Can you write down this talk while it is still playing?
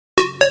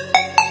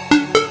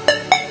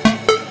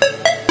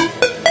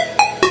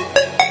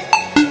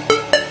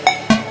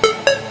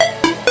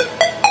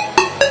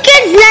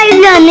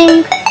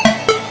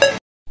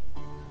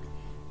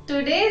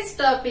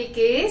topic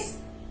is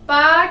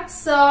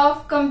parts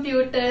of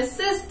computer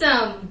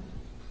system.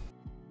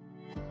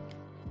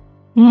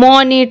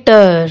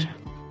 Monitor.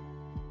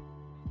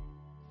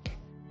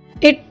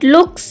 It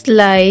looks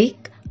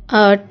like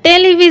a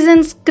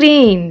television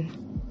screen.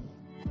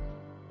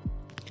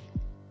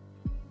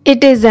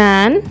 It is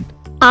an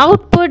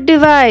output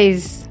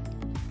device.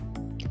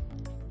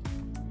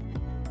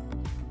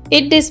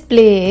 It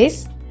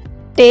displays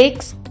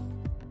text,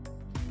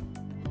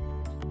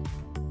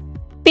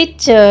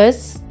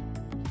 pictures,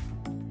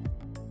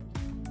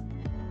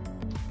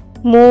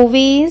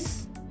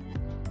 movies,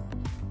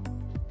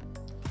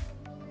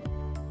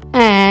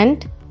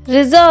 and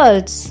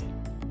results.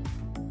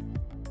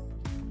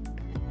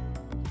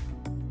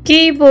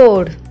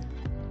 Keyboard.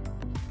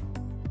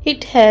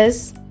 It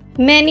has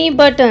many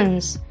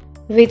buttons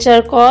which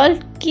are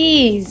called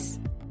keys.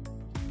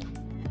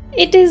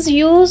 It is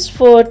used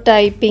for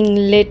typing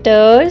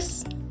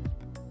letters,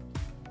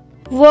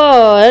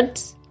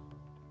 words,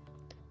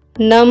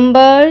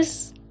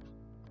 numbers,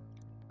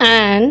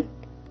 and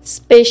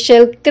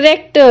special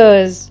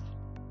characters.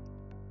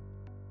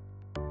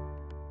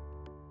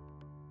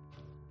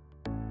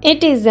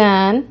 It is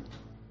an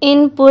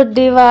input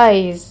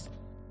device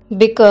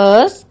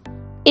because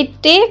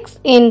it takes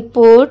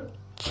input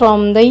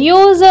from the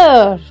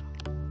user.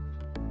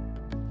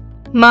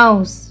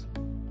 Mouse.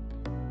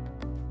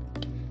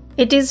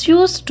 It is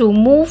used to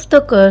move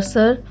the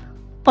cursor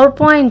or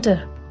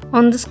pointer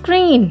on the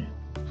screen.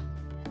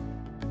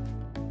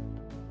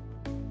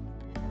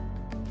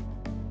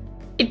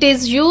 It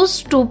is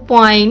used to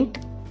point,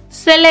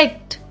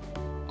 select,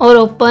 or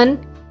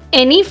open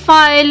any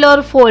file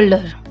or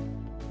folder.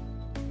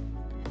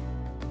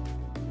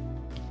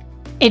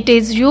 It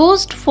is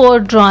used for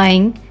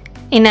drawing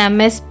in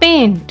MS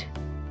Paint.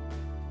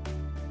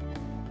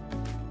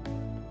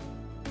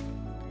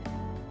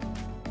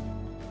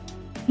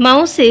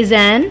 Mouse is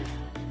an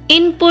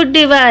input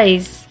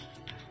device.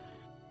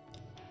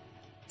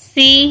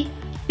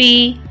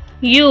 CPU.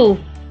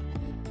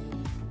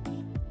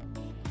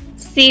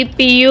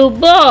 CPU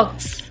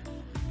box.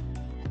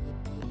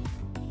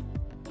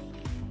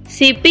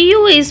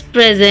 CPU is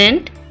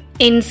present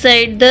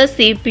inside the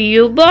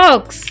CPU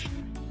box.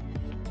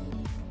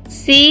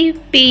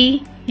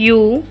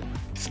 CPU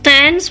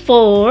stands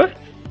for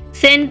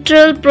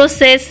Central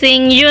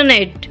Processing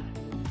Unit.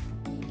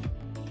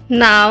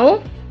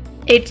 Now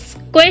it's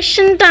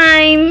question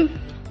time.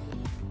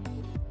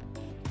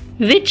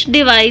 Which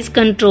device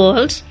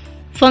controls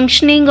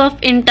functioning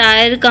of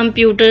entire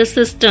computer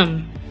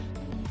system?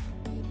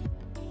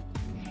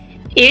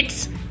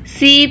 It's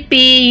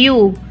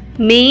CPU,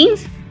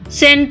 means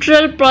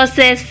Central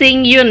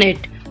Processing Unit.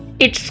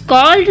 It's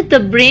called the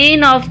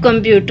brain of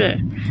computer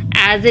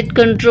as it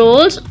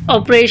controls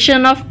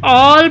operation of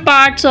all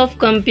parts of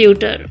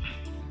computer.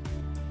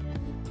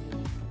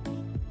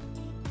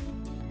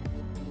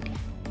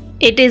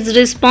 It is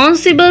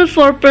responsible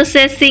for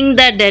processing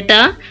the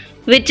data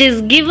which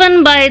is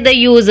given by the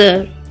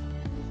user.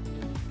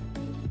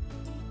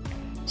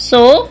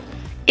 So,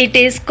 it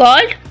is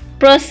called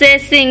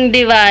processing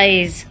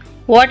device.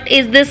 What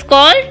is this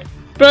called?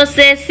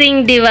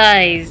 Processing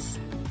device.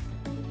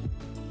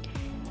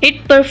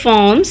 It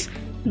performs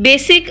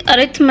basic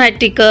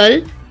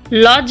arithmetical,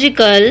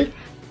 logical,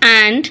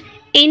 and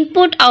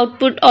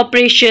input-output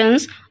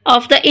operations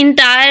of the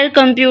entire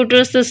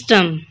computer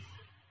system.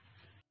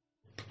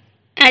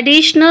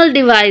 Additional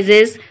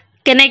devices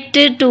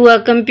connected to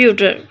a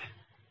computer.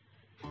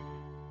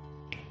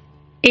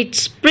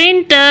 Its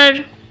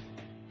printer.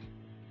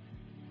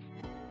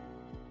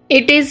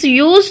 It is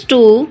used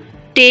to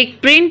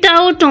take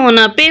printout on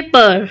a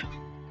paper.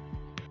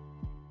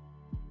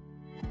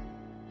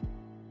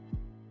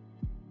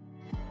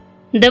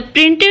 The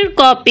printed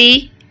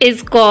copy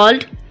is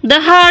called the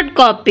hard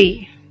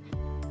copy.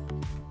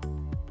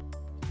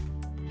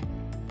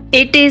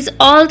 It is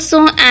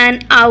also an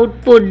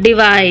output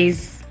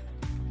device.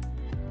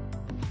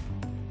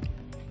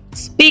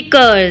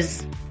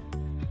 Speakers.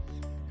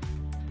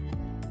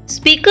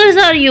 Speakers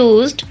are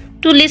used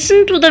to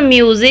listen to the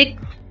music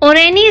or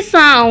any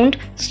sound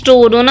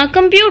stored on a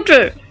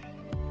computer.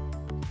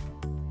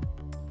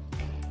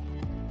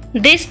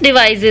 This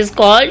device is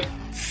called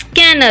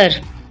scanner.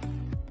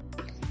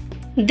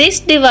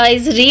 This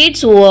device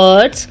reads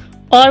words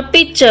or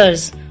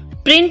pictures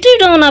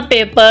printed on a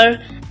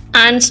paper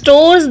and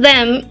stores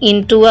them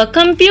into a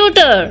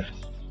computer.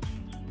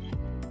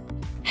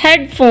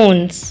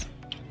 Headphones.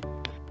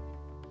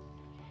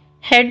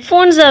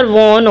 Headphones are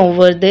worn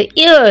over the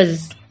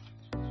ears.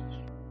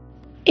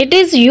 It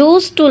is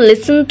used to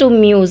listen to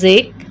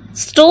music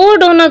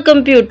stored on a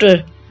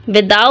computer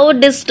without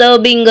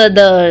disturbing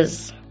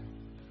others.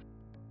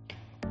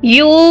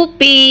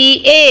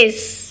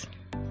 UPS.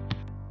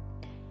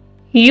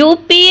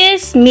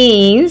 UPS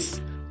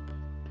means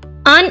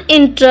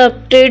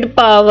uninterrupted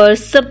power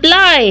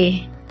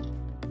supply.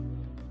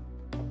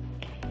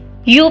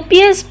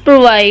 UPS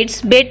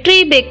provides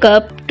battery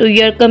backup to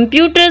your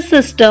computer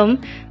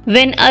system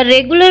when a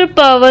regular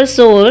power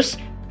source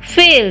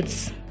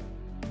fails.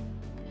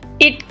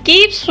 It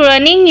keeps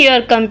running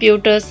your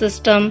computer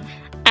system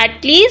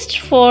at least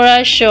for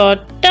a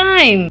short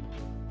time.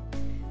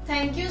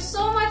 Thank you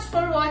so much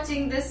for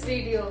watching this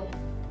video.